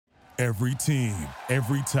Every team,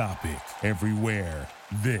 every topic, everywhere.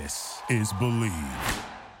 This is Believe.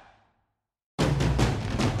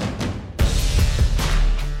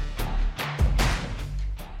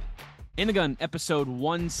 In the Gun, episode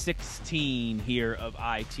 116 here of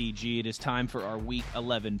ITG. It is time for our Week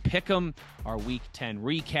 11 Pick'em, our Week 10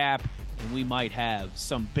 recap, and we might have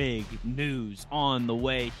some big news on the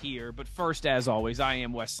way here. But first, as always, I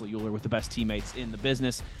am Wesley Euler with the best teammates in the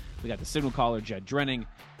business. We got the signal caller, Jed Drenning.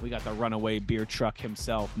 We got the runaway beer truck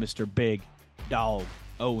himself, Mr. Big Dog,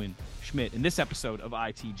 Owen Schmidt. In this episode of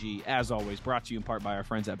ITG, as always, brought to you in part by our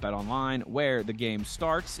friends at BetOnline, where the game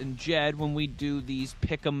starts. And Jed, when we do these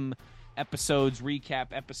Pick'em episodes, recap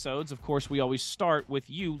episodes, of course, we always start with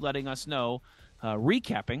you letting us know,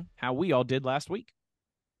 recapping how we all did last week.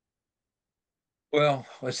 Well,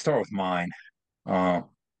 let's start with mine.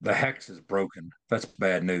 The hex is broken. That's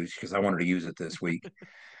bad news because I wanted to use it this week.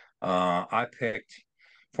 I picked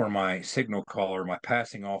for my signal caller, my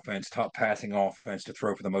passing offense, top passing offense to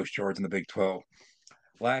throw for the most yards in the Big 12.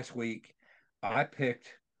 Last week, I picked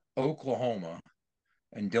Oklahoma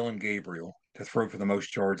and Dylan Gabriel to throw for the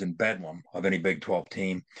most yards in Bedlam of any Big 12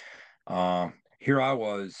 team. Here I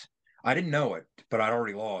was. I didn't know it, but I'd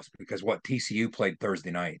already lost because TCU played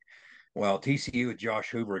Thursday night. Well, TCU with Josh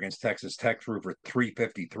Hoover against Texas Tech threw for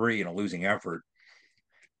 353 in a losing effort.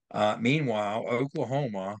 Meanwhile,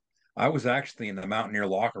 Oklahoma, I was actually in the Mountaineer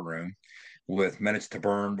locker room with minutes to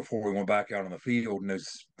burn before we went back out on the field in those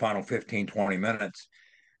final 15, 20 minutes.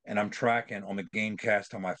 And I'm tracking on the game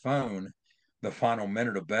cast on my phone the final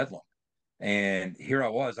minute of Bedlam. And here I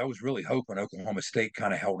was really hoping Oklahoma State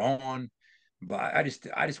kind of held on. But I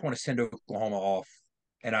just want to send Oklahoma off,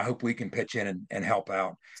 and I hope we can pitch in and help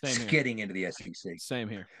out skidding into the SEC. Same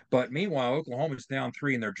here. But meanwhile, Oklahoma's down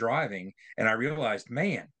 3 and they're driving, and I realized,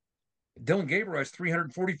 man, Dylan Gabriel has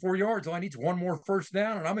 344 yards. All I need is one more first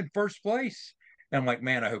down, and I'm in first place. And I'm like,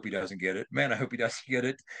 man, I hope he doesn't get it. Man, I hope he doesn't get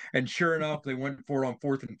it. And sure enough, they went for it on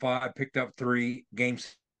 4th and 5, picked up 3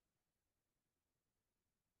 games.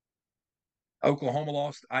 Oklahoma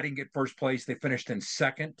lost. I didn't get first place. They finished in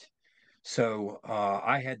second. So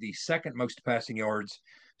I had the second most passing yards.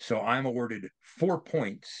 So I'm awarded 4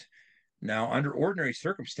 points. Now, under ordinary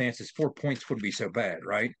circumstances, 4 points wouldn't be so bad,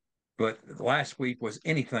 right? But last week was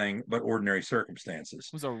anything but ordinary circumstances.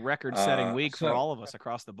 It was a record-setting week for all of us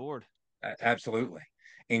across the board. Absolutely,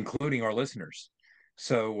 including our listeners.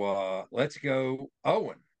 So let's go.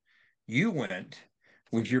 Owen, you went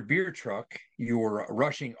with your beer truck, your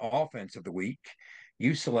rushing offense of the week.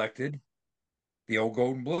 You selected the old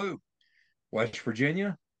Gold and Blue, West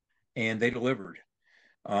Virginia, and they delivered.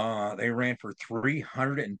 They ran for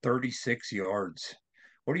 336 yards.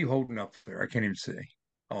 What are you holding up there? I can't even see.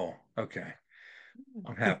 Oh, okay.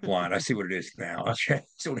 I'm half blind. I see what it is now. Okay.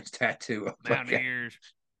 So it's tattoo. Mountaineers.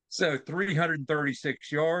 So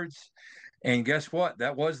 336 yards. And guess what?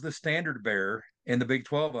 That was the standard bearer in the Big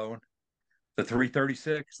 12, Owen. The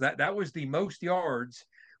 336. That was the most yards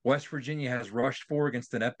West Virginia has rushed for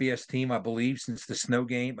against an FBS team, I believe, since the snow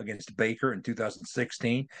game against Baker in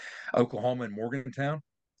 2016, Oklahoma and Morgantown.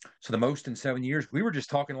 So the most in 7 years. We were just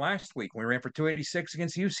talking last week when we ran for 286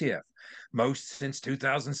 against UCF. Most since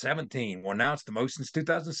 2017. Well, now it's the most since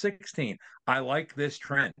 2016. I like this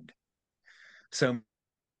trend. So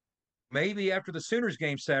maybe after the Sooners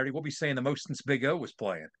game Saturday, we'll be saying the most since Big O was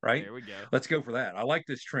playing, right? There we go. Let's go for that. I like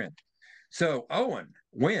this trend. So Owen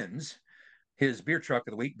wins his beer truck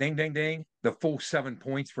of the week. Ding, ding, ding. The full 7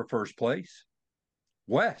 points for first place.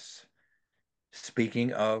 Wes,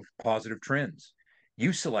 speaking of positive trends,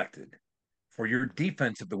 you selected for your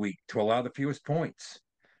defense of the week to allow the fewest points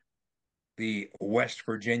the West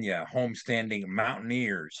Virginia homestanding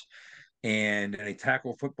Mountaineers. And in a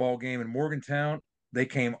tackle football game in Morgantown, they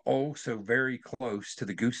came oh so very close to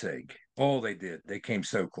the goose egg. Oh, they did. They came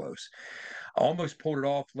so close. Almost pulled it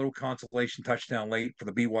off. Little consolation touchdown late for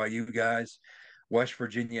the BYU guys. West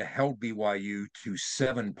Virginia held BYU to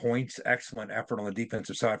 7 points. Excellent effort on the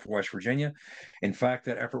defensive side for West Virginia. In fact,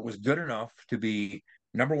 that effort was good enough to be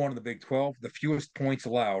number one in the Big 12, the fewest points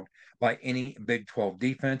allowed by any Big 12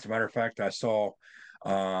 defense. As a matter of fact, I saw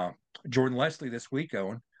Jordan Leslie this week,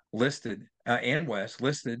 Owen, listed, and Wes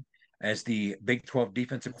listed as the Big 12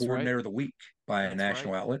 Defensive Coordinator of the Week by a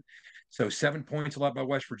national outlet. So 7 points allowed by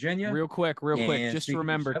West Virginia. Real quick. Just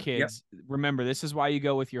remember, kids, remember, this is why you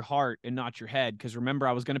go with your heart and not your head. Because remember,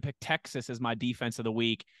 I was going to pick Texas as my defense of the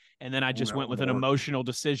week, and then I just went with an emotional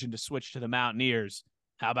decision to switch to the Mountaineers.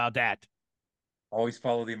 How about that? Always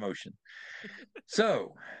follow the emotion.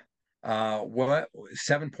 So What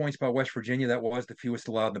 7 points by West Virginia? That was the fewest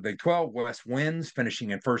allowed in the Big 12. West wins,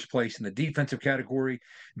 finishing in first place in the defensive category.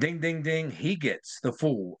 Ding, ding, ding. He gets the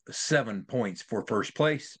full 7 points for first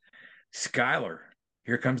place. Skyler,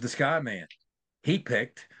 here comes the Sky Man. He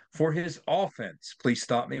picked for his offense. Please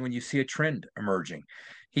stop me when you see a trend emerging.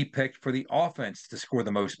 He picked for the offense to score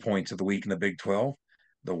the most points of the week in the Big 12,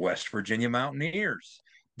 the West Virginia Mountaineers.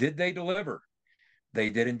 Did they deliver? They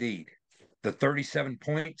did indeed. The 37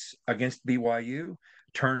 points against BYU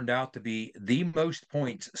turned out to be the most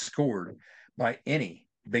points scored by any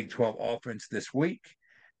Big 12 offense this week.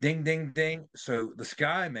 Ding, ding, ding. So the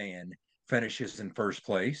Sky Man finishes in first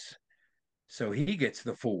place. So he gets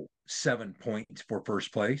the full 7 points for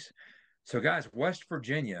first place. So, guys, West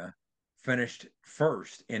Virginia finished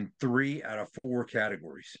first in 3 out of 4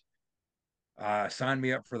 categories. Sign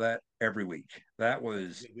me up for that every week. That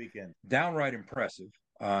was Good weekend. downright impressive.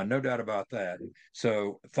 No doubt about that.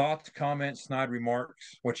 So, thoughts, comments, snide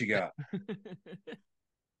remarks. What you got?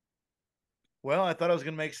 Well, I thought I was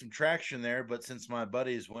going to make some traction there, but since my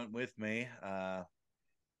buddies went with me,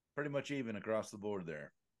 pretty much even across the board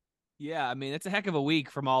there. Yeah, I mean, it's a heck of a week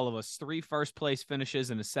from all of us. 3 first-place finishes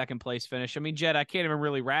and a second-place finish. I mean, Jed, I can't even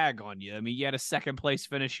really rag on you. I mean, you had a second-place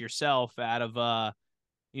finish yourself out of, a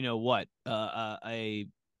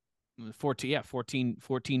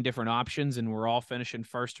 14 different options, and we're all finishing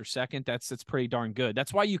first or second. That's pretty darn good.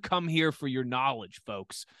 That's why you come here for your knowledge,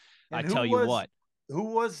 folks. And I tell you what.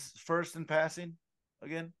 Who was first in passing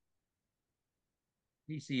again?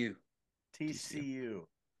 TCU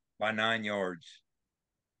by 9 yards.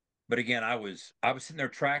 But again, I was sitting there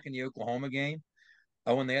tracking the Oklahoma game.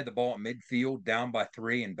 Oh, and they had the ball at midfield, down by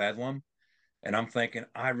 3 in Bedlam. And I'm thinking,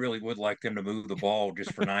 I really would like them to move the ball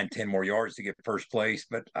just for 9, 10 more yards to get first place,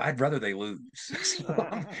 but I'd rather they lose. So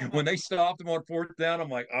when they stopped them on fourth down, I'm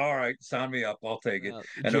like, all right, sign me up. I'll take it.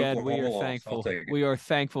 And Jed, we Oklahoma are lost. thankful. I'll take it. We are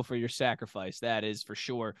thankful for your sacrifice. That is for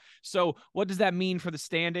sure. So what does that mean for the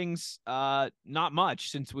standings? Not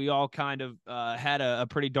much, since we all kind of had a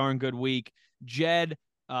pretty darn good week. Jed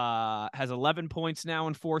has 11 points now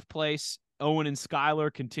in fourth place. Owen and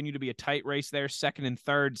Skyler continue to be a tight race there, second and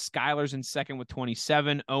third. Skyler's in second with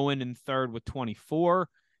 27. Owen in third with 24.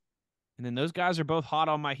 And then those guys are both hot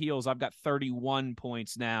on my heels. I've got 31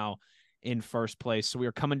 points now in first place. So we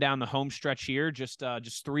are coming down the home stretch here. Just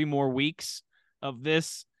 3 more weeks of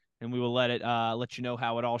this, and we will let you know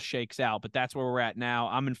how it all shakes out. But that's where we're at now.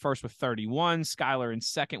 I'm in first with 31. Skyler in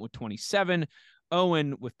second with 27.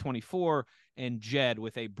 Owen with 24. And Jed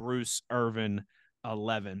with a Bruce Irvin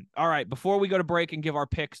 11. All right, before we go to break and give our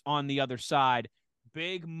picks on the other side,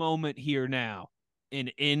 big moment here now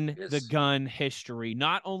in the gun history.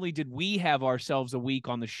 Not only did we have ourselves a week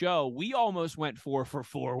on the show, we almost went 4 for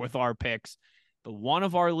 4 with our picks, but one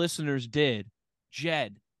of our listeners did.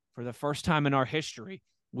 Jed, for the first time in our history,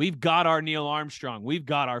 we've got our Neil Armstrong. We've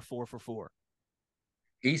got our 4 for 4.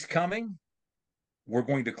 He's coming. We're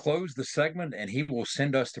going to close the segment, and he will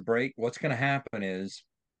send us to break. What's going to happen is,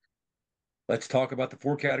 let's talk about the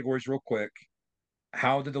 4 categories real quick.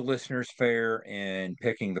 How did the listeners fare in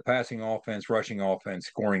picking the passing offense, rushing offense,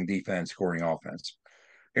 scoring defense, scoring offense?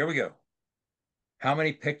 Here we go. How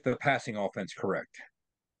many picked the passing offense correct?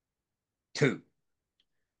 2.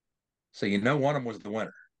 So you know one of them was the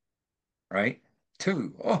winner, right?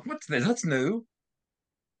 2. Oh, what's this? That's new.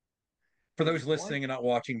 For those listening and not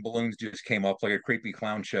watching, balloons just came up like a creepy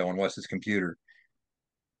clown show on Wes's computer.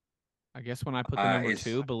 I guess when I put the number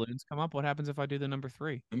 2, balloons come up. What happens if I do the number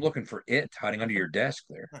 3? I'm looking for it hiding under your desk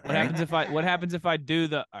there. Right? What happens if I do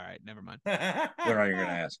the? All right, never mind. What are you going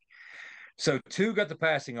to ask? So 2 got the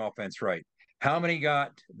passing offense right. How many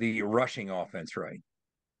got the rushing offense right?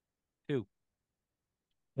 2.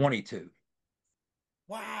 22.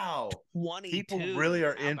 Wow. 22. People really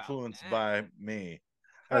are influenced by me.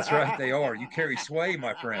 That's right, they are. You carry sway,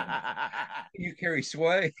 my friend. You carry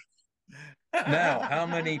sway. Now, how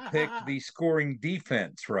many picked the scoring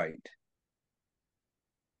defense right?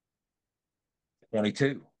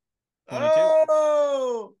 22. 22.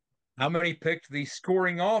 Oh! How many picked the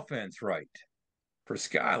scoring offense right? For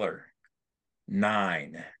Skyler,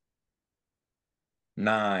 9.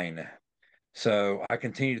 9. So I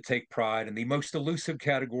continue to take pride in the most elusive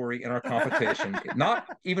category in our competition. Not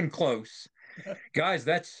even close. Guys,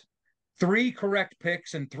 that's 3 correct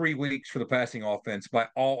picks in 3 weeks for the passing offense by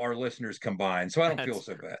all our listeners combined. So I don't feel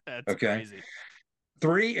so bad. That's okay. Crazy.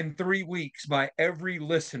 3 in 3 weeks by every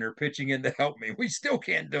listener pitching in to help me. We still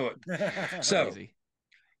can't do it. So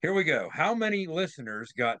here we go. How many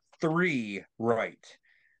listeners got 3 right?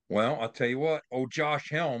 Well, I'll tell you what. Old Josh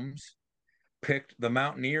Helms picked the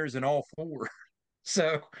Mountaineers in all 4.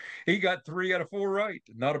 So he got 3 out of 4 right.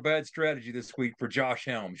 Not a bad strategy this week for Josh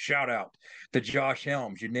Helms. Shout out to Josh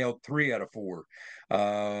Helms. You nailed 3 out of 4.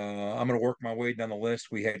 I'm going to work my way down the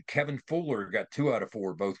list. We had Kevin Fuller got 2 out of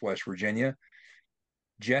 4, both West Virginia.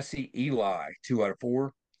 Jesse Eli, 2 out of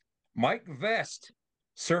 4. Mike Vest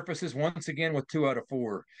surfaces once again with 2 out of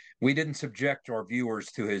 4. We didn't subject our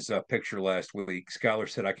viewers to his picture last week. Skylar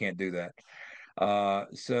said I can't do that.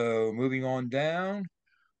 So moving on down,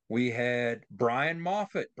 we had Brian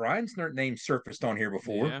Moffitt. Brian's name surfaced on here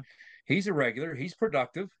before. Yeah. He's a regular. He's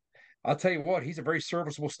productive. I'll tell you what, he's a very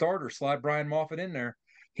serviceable starter. Slide Brian Moffitt in there.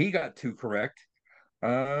 He got 2 correct.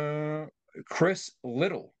 Chris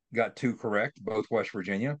Little got 2 correct, both West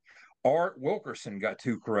Virginia. Art Wilkerson got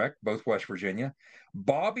 2 correct, both West Virginia.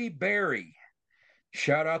 Bobby Berry.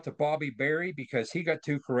 Shout out to Bobby Berry because he got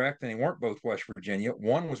 2 correct and they weren't both West Virginia.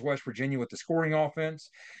 One was West Virginia with the scoring offense,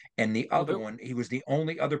 and the other one, he was the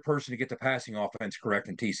only other person to get the passing offense correct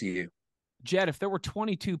in TCU. Jed, if there were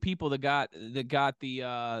 22 people that got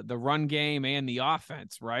the run game and the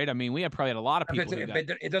offense, right? I mean, we probably had a lot of people.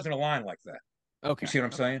 It doesn't align like that. Okay. You see what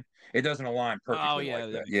I'm saying? It doesn't align perfectly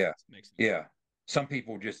like that. Yeah. Yeah. Some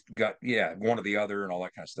people just got, one or the other and all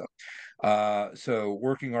that kind of stuff. So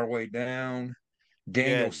working our way down,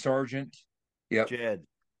 Daniel Sargent. Yep. Jed,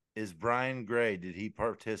 is Brian Gray, did he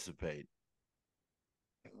participate?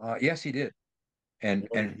 Yes, he did. And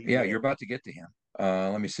you're about to get to him.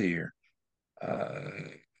 Let me see here.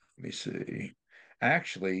 Let me see.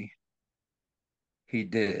 Actually, he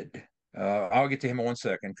did. I'll get to him in 1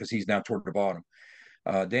 second because he's now toward the bottom.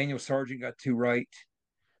 Daniel Sargent got 2 right.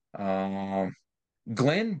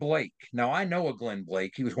 Glenn Blake. Now, I know a Glenn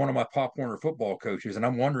Blake. He was one of my Pop Warner football coaches, and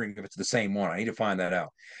I'm wondering if it's the same one. I need to find that out.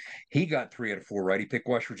 He got 3 out of 4 right. He picked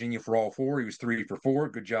West Virginia for all 4. He was 3 for 4.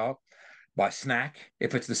 Good job. By Snack.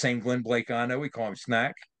 If it's the same Glenn Blake I know, we call him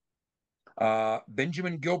Snack.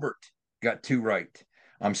 Benjamin Gilbert got 2 right.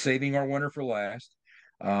 I'm saving our winner for last.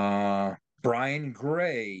 Brian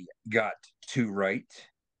Gray got 2 right.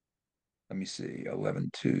 Let me see.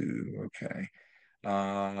 11-2. Okay.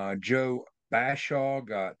 Joe Bashaw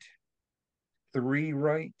got 3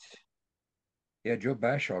 right. Yeah, Joe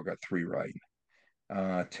Bashaw got 3 right.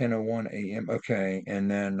 10:01 a.m. Okay.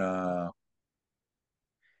 And then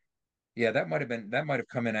that might have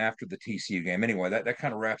come in after the TCU game. Anyway, that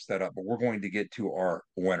kind of wraps that up, but we're going to get to our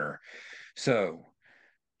winner. So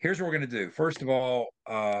here's what we're going to do. First of all,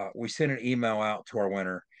 we sent an email out to our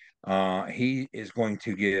winner. He is going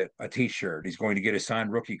to get a T-shirt. He's going to get a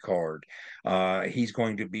signed rookie card. He's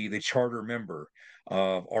going to be the charter member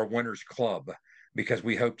of our winners club because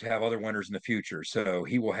we hope to have other winners in the future. So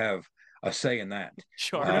he will have a say in that.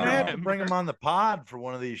 We're gonna have to bring him on the pod for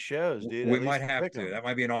one of these shows, dude. We might have to. That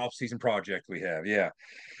might be an off-season project we have. Yeah,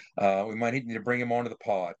 we might need to bring him onto the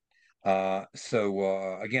pod.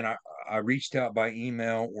 Again, I reached out by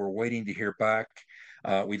email. We're waiting to hear back.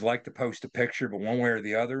 We'd like to post a picture, but one way or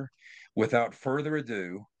the other. Without further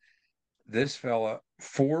ado, this fella,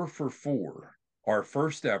 4 for 4, our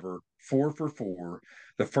first ever 4 for 4,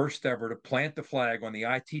 the first ever to plant the flag on the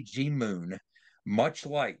ITG moon, much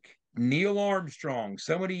like Neil Armstrong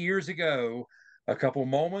so many years ago. A couple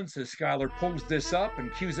moments as Skylar pulls this up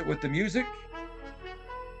and cues it with the music.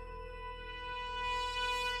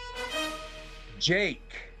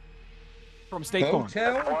 Jake from State Farm. One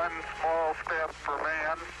small step for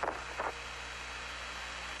man,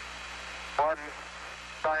 one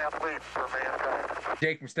giant leap for mankind.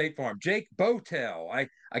 Jake from State Farm. Jake Botel. I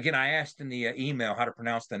asked in the email how to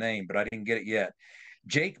pronounce the name, but I didn't get it yet.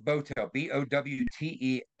 Jake Botel,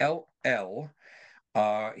 Bowtell.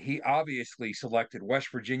 He obviously selected West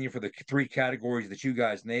Virginia for the 3 categories that you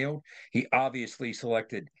guys nailed. He obviously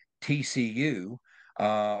selected TCU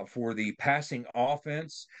for the passing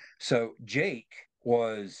offense. So Jake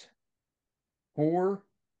was 4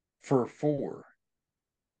 for 4.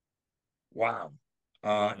 Wow.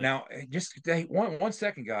 Now, just one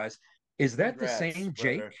second, guys. Is that the same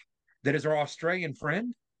Jake that is our Australian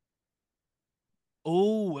friend?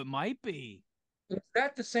 Oh, it might be. Is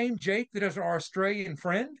that the same Jake that is our Australian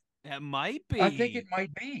friend? That might be. I think it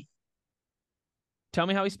might be. Tell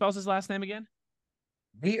me how he spells his last name again.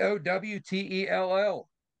 Bowtell.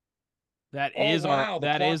 That is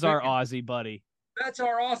our Aussie buddy. That's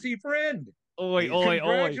our Aussie friend.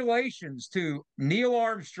 Congratulations to Neil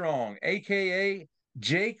Armstrong, aka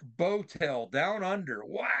Jake Botel, down under.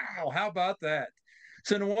 Wow, how about that?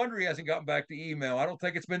 So no wonder he hasn't gotten back the email. I don't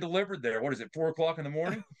think it's been delivered there. What is it, 4 o'clock in the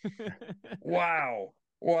morning? Wow,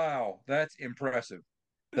 that's impressive.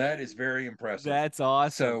 That is very impressive. That's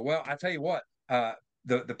awesome. So, well, I tell you what,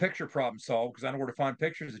 the picture problem solved because I know where to find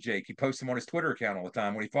pictures of Jake. He posts them on his Twitter account all the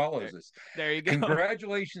time when he follows us. There you go.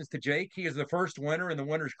 Congratulations to Jake. He is the first winner in the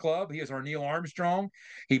Winners Club. He is our Neil Armstrong.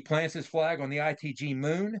 He plants his flag on the ITG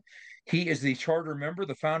moon. He is the charter member,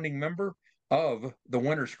 the founding member of the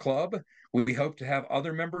Winners Club. We hope to have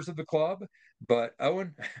other members of the club. But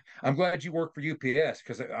Owen, I'm glad you work for UPS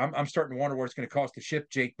because I'm starting to wonder what it's going to cost to ship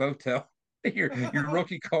Jake Botel your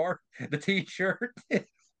rookie card, the T-shirt.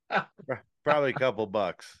 Probably a couple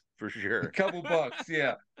bucks for sure. A couple bucks,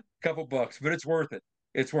 yeah, a couple bucks, but it's worth it.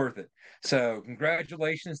 It's worth it. So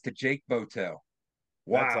congratulations to Jake Botel.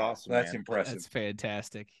 Wow, that's awesome. That's man. impressive. That's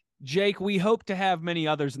fantastic. Jake, we hope to have many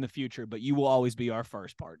others in the future, but you will always be our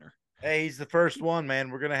first partner. Hey, he's the first one, man.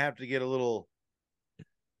 We're gonna have to get a little.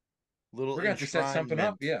 We're gonna have to set something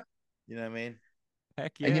up, yeah. You know what I mean?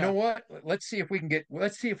 Heck yeah. And you know what? Let's see if we can get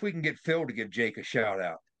Phil to give Jake a shout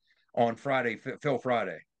out on Friday, Phil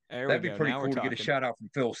Friday. That'd be pretty cool to get a shout out from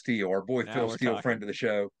Phil Steele, our boy Phil Steele, friend of the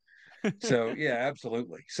show. So yeah,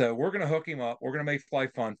 absolutely. So we're gonna hook him up. We're gonna make fly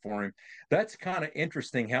fun for him. That's kind of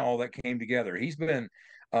interesting how all that came together. He's been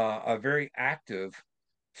a very active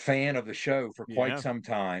fan of the show for quite some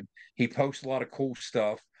time. He posts a lot of cool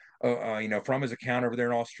stuff, from his account over there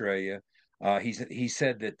in Australia. He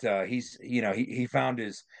said that he found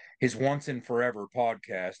his Once and Forever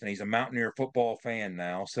podcast, and he's a Mountaineer football fan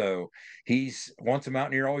now. So he's once a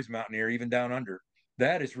Mountaineer, always Mountaineer, even down under.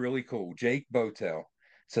 That is really cool. Jake Botel.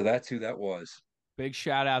 So that's who that was. Big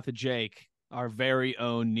shout out to Jake, our very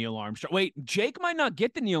own Neil Armstrong. Wait, Jake might not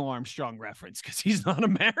get the Neil Armstrong reference because he's not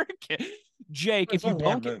American. Jake, if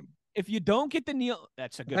you don't get the Neil,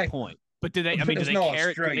 that's a good point. But do they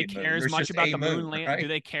care as much about the moon landing? Right? Do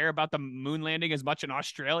they care about the moon landing as much in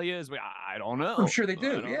Australia as I don't know. I'm sure they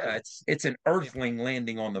do. Yeah, it's an Earthling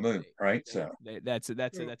landing on the moon, right? So that's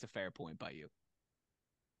a fair point by you.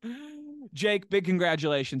 Jake, big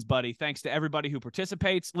congratulations, buddy. Thanks to everybody who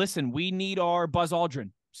participates. Listen, we need our Buzz Aldrin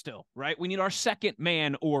still, right? We need our second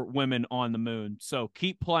man or women on the moon. So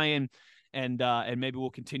keep playing. And maybe we'll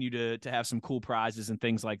continue to have some cool prizes and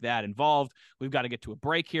things like that involved. We've got to get to a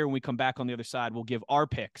break here. When we come back on the other side, we'll give our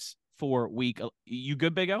picks for week. You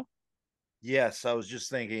good, Big O? Yes, I was just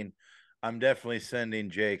thinking I'm definitely sending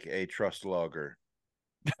Jake a trust logger.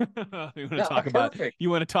 You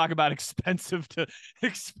want to talk about expensive to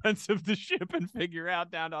ship and figure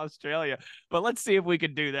out down to Australia. But let's see if we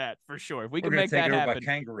can do that for sure. If we can make that happen. By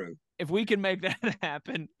kangaroo. If we can make that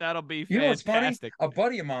happen, that'll be fantastic. You know what's funny? A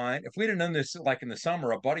buddy of mine, if we'd have known this like in the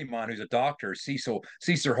summer, a buddy of mine who's a doctor, Cecil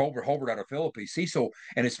Holbert out of Philippines, Cecil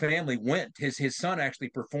and his family went. His son actually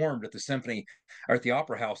performed at the symphony or at the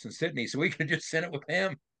Opera House in Sydney, so we could have just sent it with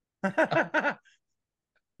him.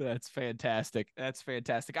 That's fantastic. That's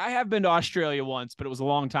fantastic. I have been to Australia once, but it was a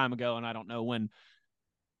long time ago, and I don't know when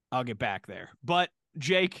I'll get back there. But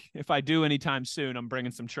Jake, if I do anytime soon, I'm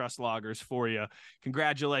bringing some trust loggers for you.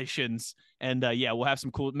 Congratulations. And we'll have some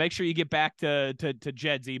cool, make sure you get back to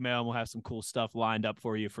Jed's email and we'll have some cool stuff lined up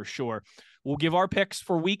for you for sure. We'll give our picks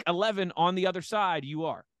for week 11 on the other side. You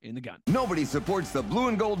are in the gun. Nobody supports the blue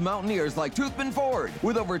and gold Mountaineers like Toothman Ford.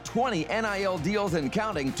 With over 20 NIL deals and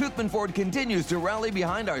counting, Toothman Ford continues to rally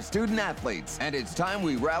behind our student athletes. And it's time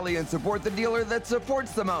we rally and support the dealer that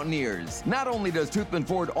supports the Mountaineers. Not only does Toothman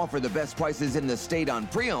Ford offer the best prices in the state on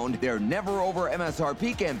pre-owned, their never over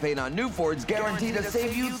MSRP campaign on new Fords guaranteed to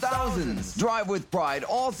save you thousands. Drive with pride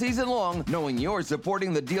all season long, knowing you're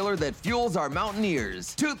supporting the dealer that fuels our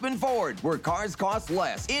Mountaineers. Toothman Ford, where cars cost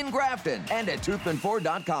less, in Grafton and at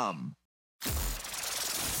toothmanford.com.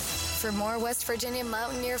 For more West Virginia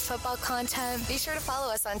Mountaineer football content, be sure to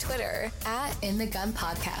follow us on Twitter at In the Gun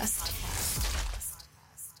Podcast.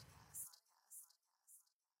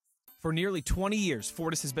 For nearly 20 years,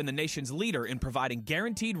 Fortis has been the nation's leader in providing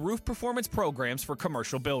guaranteed roof performance programs for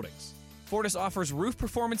commercial buildings. Fortis offers roof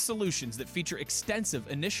performance solutions that feature extensive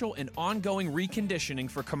initial and ongoing reconditioning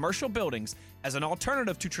for commercial buildings as an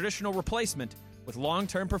alternative to traditional replacement, with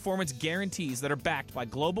long-term performance guarantees that are backed by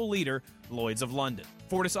global leader Lloyd's of London.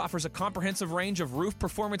 Fortis offers a comprehensive range of roof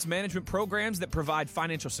performance management programs that provide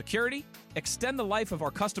financial security, extend the life of our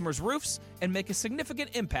customers' roofs, and make a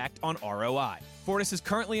significant impact on ROI. Fortis is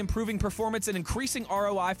currently improving performance and increasing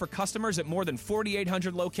ROI for customers at more than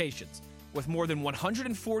 4,800 locations, with more than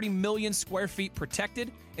 140 million square feet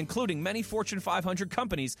protected, including many Fortune 500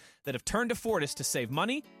 companies that have turned to Fortis to save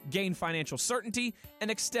money, gain financial certainty, and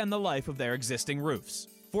extend the life of their existing roofs.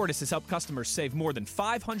 Fortis has helped customers save more than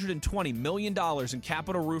 $520 million in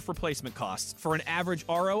capital roof replacement costs for an average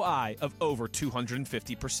ROI of over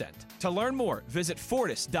 250%. To learn more, visit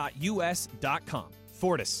Fortis.us.com.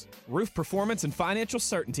 Fortis, roof performance and financial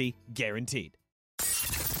certainty guaranteed.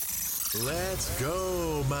 Let's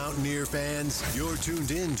go, Mountaineer fans. You're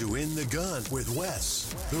tuned in to In the Gun with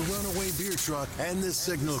Wes, the Runaway Beer Truck, and the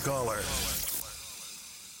Signal Caller.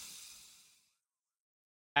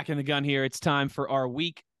 Back in the gun here. It's time for our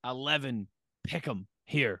Week 11 Pick'em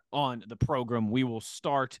here on the program. We will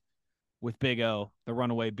start with Big O, the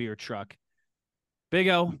Runaway Beer Truck. Big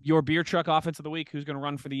O, your beer truck offense of the week. Who's going to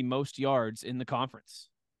run for the most yards in the conference?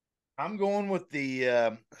 I'm going with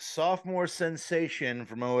the sophomore sensation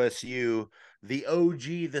from OSU, the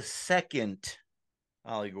OG, the second,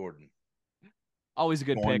 Ollie Gordon. Always a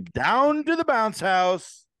good going pick. Down to the bounce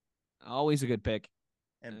house. Always a good pick.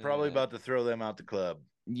 And probably about to throw them out the club.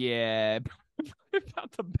 Yeah,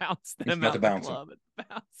 about to bounce them out the club.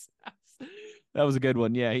 That was a good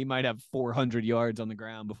one. Yeah, he might have 400 yards on the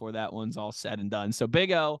ground before that one's all said and done. So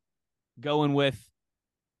Big O going with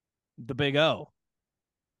the Big O.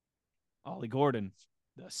 Ollie Gordon,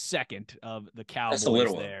 the second of the Cowboys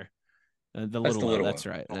there. The little O. That's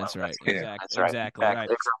right. That's right. Exactly right.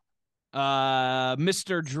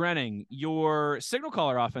 Mr. Drenning, your signal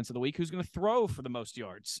caller offense of the week. Who's going to throw for the most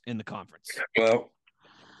yards in the conference? Well,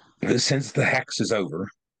 since the hex is over,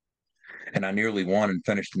 and I nearly won and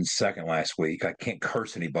finished in second last week, I can't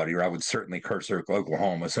curse anybody, or I would certainly curse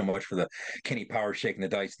Oklahoma. So much for the Kenny Powers shaking the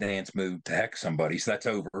dice dance move to hex somebody. So that's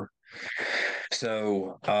over.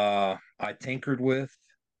 So I tinkered with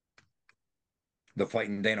the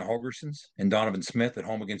fighting Dana Holgersons and Donovan Smith at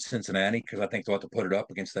home against Cincinnati because I think they'll have to put it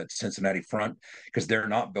up against that Cincinnati front because they're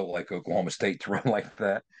not built like Oklahoma State to run like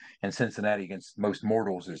that. And Cincinnati against most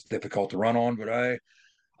mortals is difficult to run on. But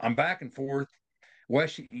I'm back and forth.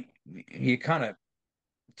 Wes, you kind of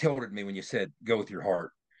tilted me when you said go with your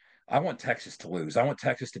heart. I want Texas to lose. I want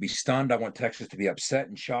Texas to be stunned. I want Texas to be upset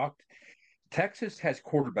and shocked. Texas has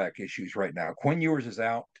quarterback issues right now. Quinn Ewers is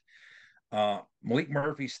out. Malik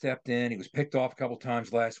Murphy stepped in. He was picked off a couple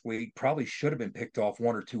times last week. Probably should have been picked off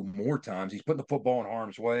one or two more times. He's putting the football in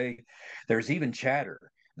harm's way. There's even chatter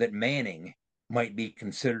that Manning might be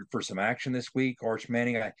considered for some action this week. Arch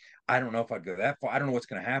Manning. I don't know if I'd go that far. I don't know what's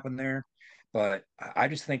going to happen there. But I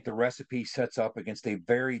just think the recipe sets up against a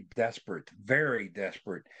very desperate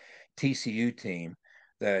TCU team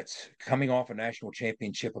that's coming off a national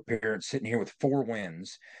championship appearance, sitting here with 4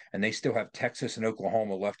 wins, and they still have Texas and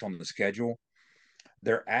Oklahoma left on the schedule.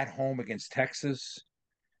 They're at home against Texas.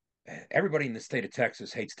 Everybody in the state of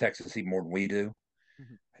Texas hates Texas even more than we do.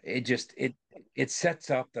 Mm-hmm. It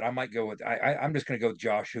sets up that I might go with I'm just going to go with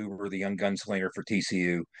Josh Hoover, the young gunslinger for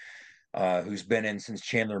TCU, who's been in since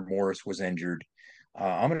Chandler Morris was injured.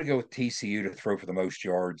 I'm going to go with TCU to throw for the most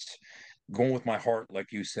yards. Going with my heart,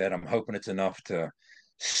 like you said, I'm hoping it's enough to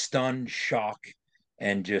stun, shock,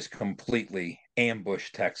 and just completely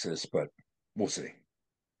ambush Texas, but we'll see.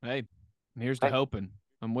 Hey, here's the hoping.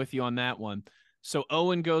 I'm with you on that one. So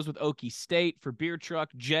Owen goes with Okie State for Beer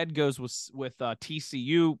Truck. Jed goes with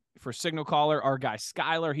TCU for Signal Caller. Our guy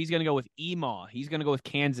Skyler, he's going to go with EMAW. He's going to go with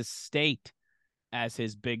Kansas State as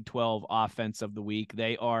his Big 12 offense of the week.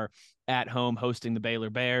 They are at home hosting the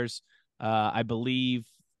Baylor Bears. I believe,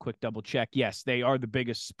 quick double check, yes, they are the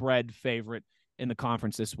biggest spread favorite in the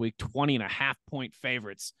conference this week. 20.5-point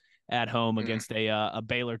favorites at home against a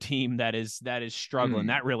Baylor team that is struggling.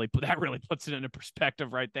 That really puts it into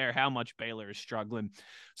perspective right there, how much Baylor is struggling.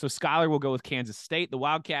 So Skyler will go with Kansas State, the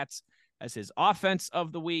Wildcats, as his offense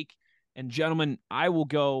of the week. And gentlemen, I will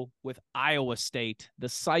go with Iowa State, the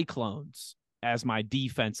Cyclones, as my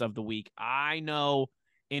defense of the week. I know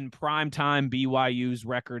in primetime, BYU's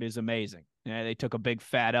record is amazing. Yeah, they took a big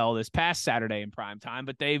fat L this past Saturday in primetime,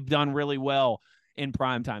 but they've done really well in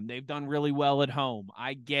primetime. They've done really well at home.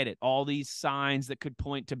 I get it. All these signs that could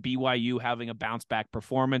point to BYU having a bounce back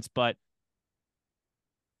performance, but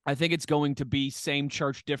I think it's going to be same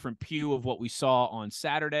church, different pew of what we saw on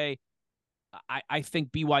Saturday. I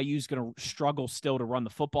think BYU is going to struggle still to run the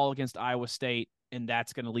football against Iowa State, and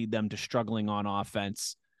that's going to lead them to struggling on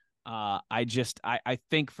offense. I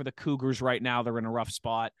think for the Cougars right now, they're in a rough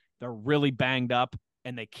spot. They're really banged up,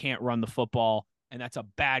 and they can't run the football, and that's a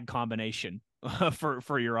bad combination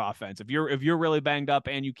for your offense. If you're really banged up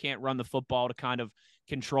and you can't run the football to kind of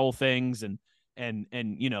control things and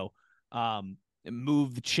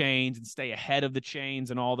move the chains and stay ahead of the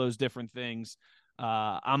chains and all those different things,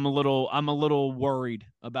 I'm a little worried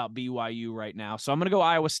about BYU right now. So I'm going to go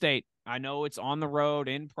Iowa State. I know it's on the road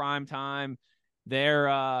in prime time.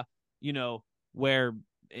 They're where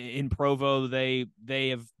in Provo they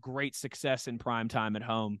have great success in prime time at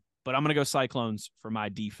home. But I'm going to go Cyclones for my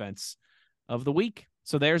defense of the week.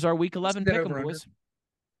 So there's our week 11 pick 'em, boys.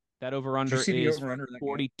 That over-under is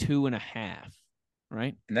 42.5,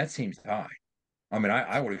 right? And that seems high. I mean,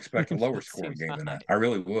 I would expect a lower scoring game than that. I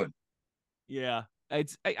really would. Yeah.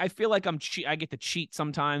 I feel like I get to cheat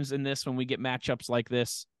sometimes in this when we get matchups like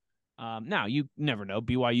this. Now, you never know.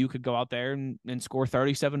 BYU could go out there and score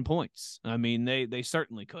 37 points. I mean, they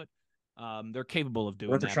certainly could. They're capable of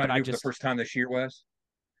doing What they're that. trying But to do for the first time this year, Wes,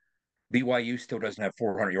 BYU still doesn't have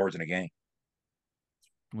 400 yards in a game.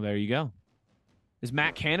 Well, there you go. Is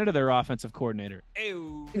Matt Canada their offensive coordinator?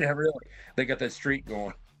 Ew. Yeah, really. They got that streak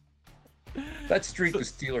going. That streak the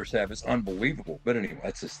Steelers have is unbelievable. But anyway,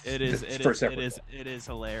 it's just it is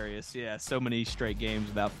hilarious. Yeah, so many straight games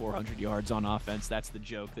without 400 yards on offense. That's the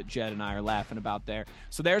joke that Jed and I are laughing about there.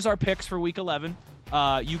 So there's our picks for Week 11.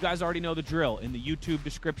 You guys already know the drill. In the YouTube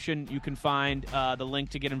description, you can find the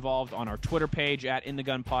link to get involved on our Twitter page at In the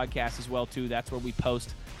Gun Podcast as well too. That's where we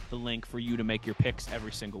post the link for you to make your picks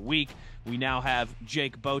every single week. We now have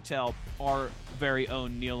Jake Botel, our very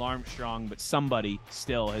own Neil Armstrong, but somebody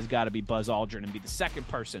still has got to be Buzz Aldrin and be the second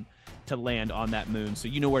person to land on that moon. So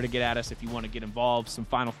you know where to get at us if you want to get involved. Some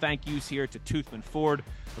final thank yous here to Toothman Ford.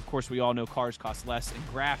 Of course, we all know cars cost less in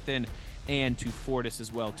Grafton, and to Fortis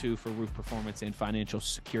as well too for roof performance and financial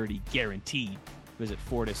security guaranteed. Visit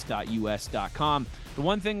fortis.us.com. The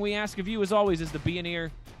one thing we ask of you as always is to be an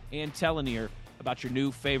ear and tell an ear about your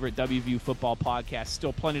new favorite WVU football podcast.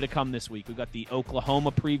 Still plenty to come this week. We've got the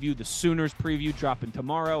Oklahoma preview, the Sooners preview dropping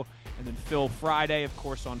tomorrow, and then Phil Friday, of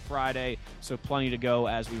course, on Friday. So plenty to go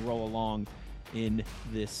as we roll along in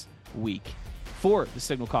this week. For the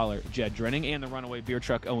signal caller, Jed Drenning, and the runaway beer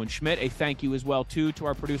truck, Owen Schmidt, a thank you as well, too, to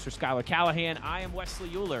our producer, Skylar Callahan. I am Wesley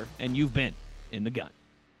Euler, and you've been In the Gun.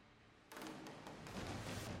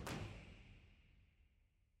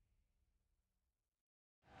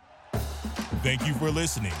 Thank you for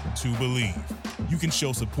listening to Believe. You can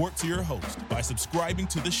show support to your host by subscribing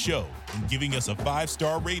to the show and giving us a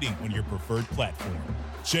 5-star rating on your preferred platform.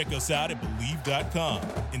 Check us out at Believe.com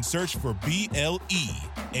and search for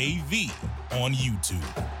BLEAV on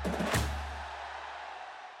YouTube.